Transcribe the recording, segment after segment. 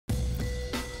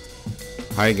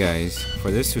Hi guys, for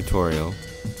this tutorial,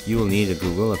 you will need a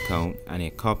Google account and a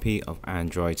copy of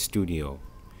Android Studio.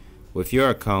 With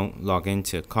your account, log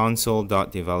into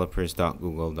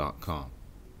console.developers.google.com.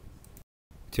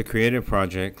 To create a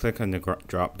project, click on the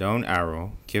drop-down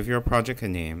arrow, give your project a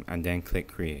name, and then click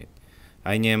Create.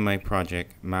 I name my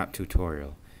project Map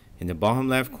Tutorial. In the bottom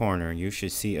left corner, you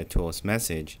should see a toast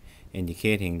message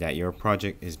indicating that your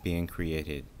project is being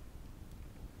created.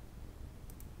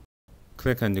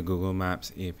 Click on the Google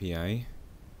Maps API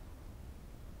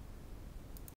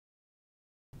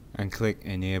and click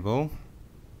Enable.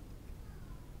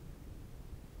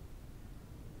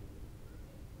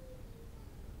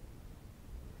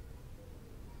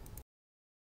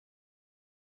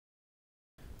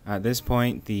 At this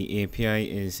point, the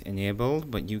API is enabled,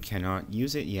 but you cannot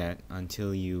use it yet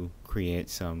until you create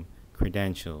some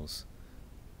credentials.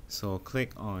 So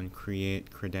click on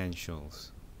Create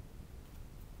Credentials.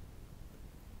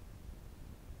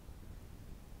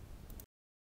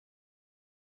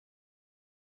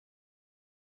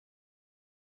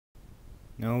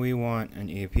 Now we want an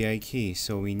API key,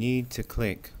 so we need to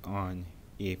click on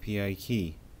API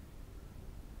key.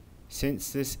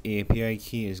 Since this API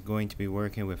key is going to be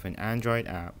working with an Android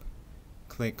app,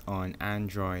 click on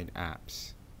Android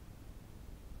apps.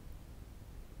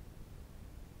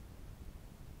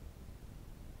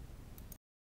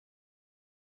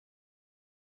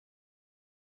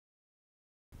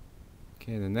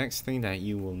 Okay, the next thing that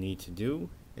you will need to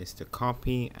do is to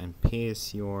copy and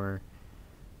paste your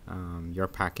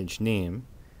package name,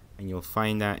 and you'll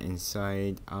find that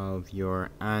inside of your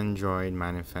Android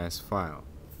manifest file.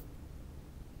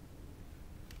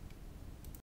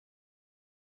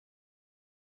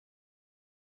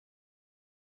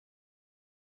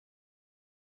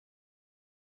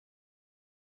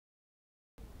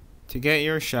 To get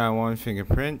your SHA-1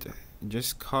 fingerprint,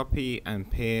 just copy and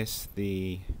paste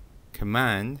the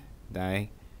command that I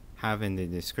have in the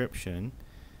description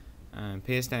and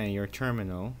paste that in your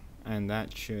terminal, and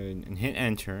hit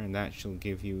enter, and that should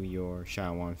give you your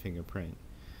SHA-1 fingerprint.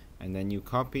 And then you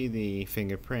copy the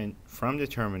fingerprint from the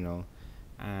terminal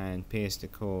and paste the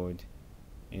code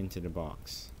into the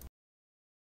box.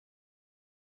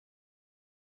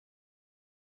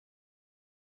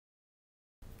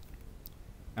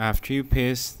 After you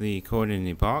paste the code in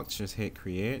the box, just hit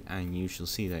create and you shall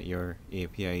see that your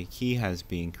API key has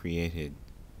been created.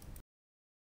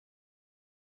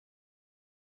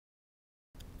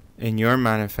 In your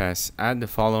manifest, add the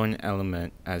following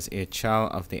element as a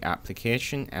child of the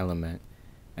application element,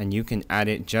 and you can add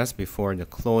it just before the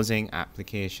closing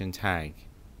application tag.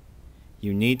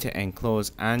 You need to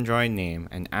enclose Android name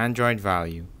and Android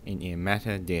value in a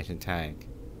metadata tag.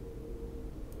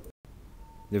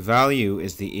 The value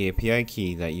is the API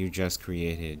key that you just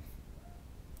created.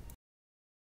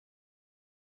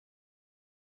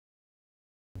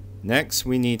 Next,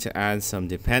 we need to add some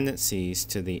dependencies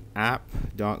to the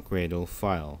app.gradle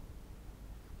file.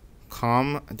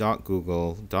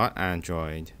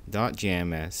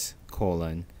 com.google.android.jms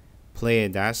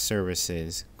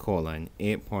play-services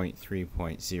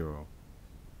 8.3.0.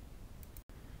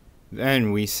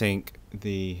 Then we sync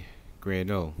the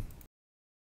Gradle.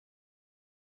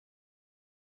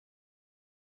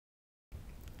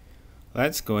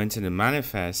 Let's go into the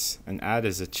manifest and add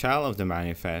as a child of the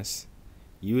manifest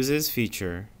uses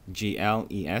feature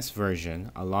GLES version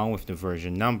along with the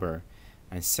version number,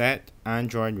 and set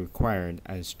Android required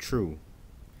as true.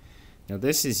 Now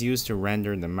this is used to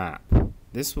render the map.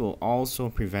 This will also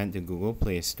prevent the Google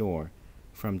Play Store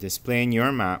from displaying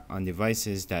your map on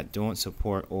devices that don't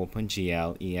support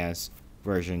OpenGLES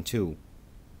version 2.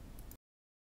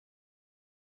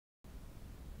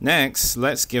 Next,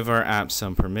 let's give our app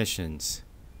some permissions.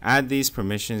 Add these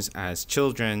permissions as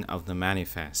children of the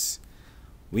manifest.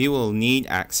 We will need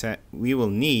access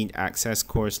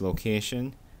course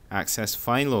location, access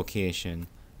find location,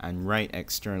 and write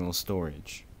external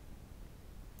storage.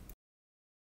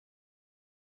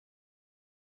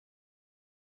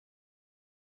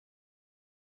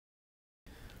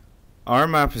 Our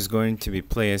map is going to be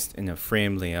placed in a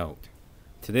frame layout.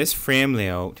 To this frame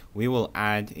layout, we will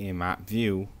add a map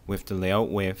view with the layout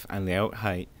width and layout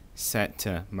height set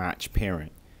to match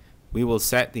parent. We will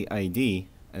set the ID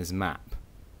as map.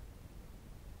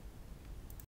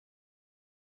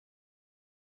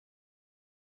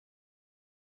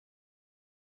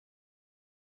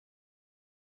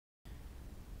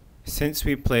 Since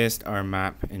we placed our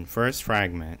map in first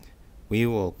fragment, we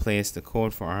will place the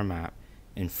code for our map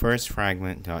in first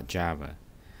fragment.java.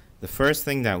 The first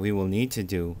thing that we will need to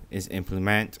do is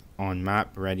implement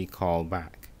onMapReady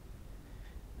callback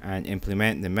and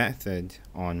implement the method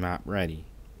onMapReady.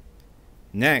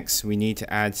 Next, we need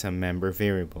to add some member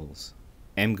variables: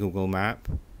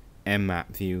 mGoogleMap,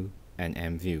 mmapView, and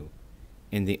mView.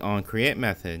 In the onCreate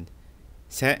method,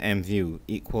 set mView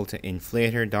equal to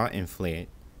inflator.inflate,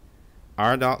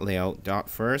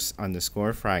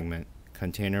 r.layout.first_fragment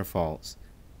container false,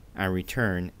 and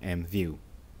return mView.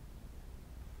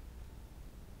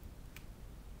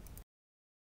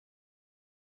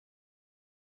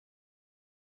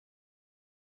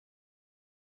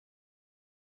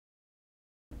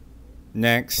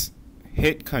 Next,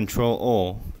 hit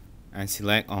Ctrl-O and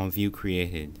select on View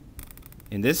Created.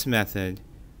 In this method,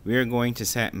 we are going to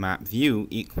set mapView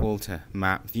equal to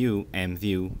mapView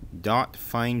mView dot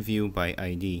find view by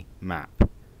ID map.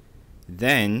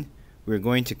 Then we're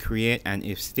going to create an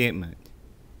if statement.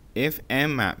 If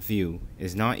mmapView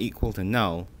is not equal to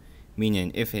null,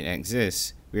 meaning if it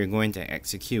exists, we are going to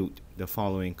execute the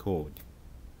following code.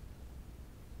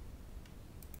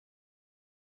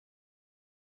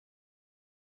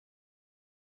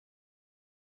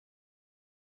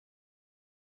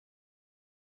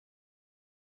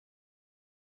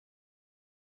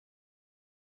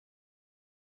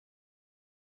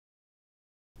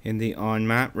 In the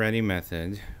onMapReady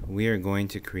method, we are going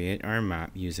to create our map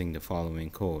using the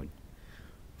following code.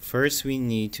 First, we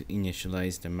need to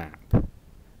initialize the map.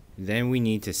 Then we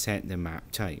need to set the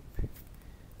map type.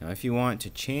 Now, if you want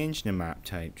to change the map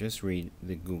type, just read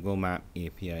the Google Map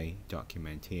API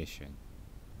documentation.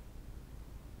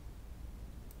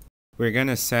 We're going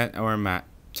to set our map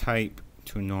type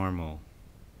to normal.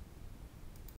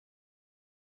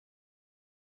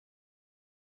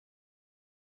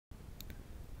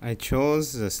 I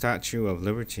chose the Statue of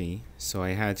Liberty, so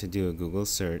I had to do a Google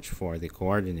search for the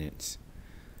coordinates.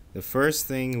 The first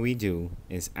thing we do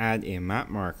is add a map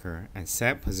marker and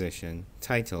set position,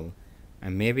 title,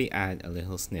 and maybe add a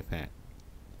little snippet.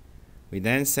 We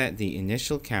then set the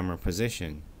initial camera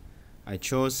position. I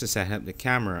chose to set up the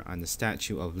camera on the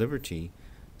Statue of Liberty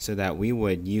so that we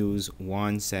would use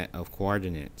one set of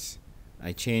coordinates.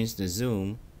 I changed the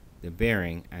zoom, the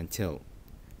bearing, and tilt,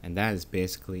 and that is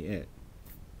basically it.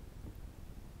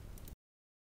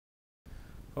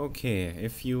 Okay,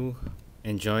 if you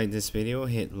enjoyed this video,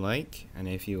 hit like, and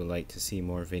if you would like to see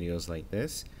more videos like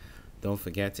this, don't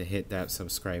forget to hit that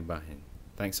subscribe button.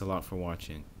 Thanks a lot for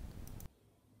watching.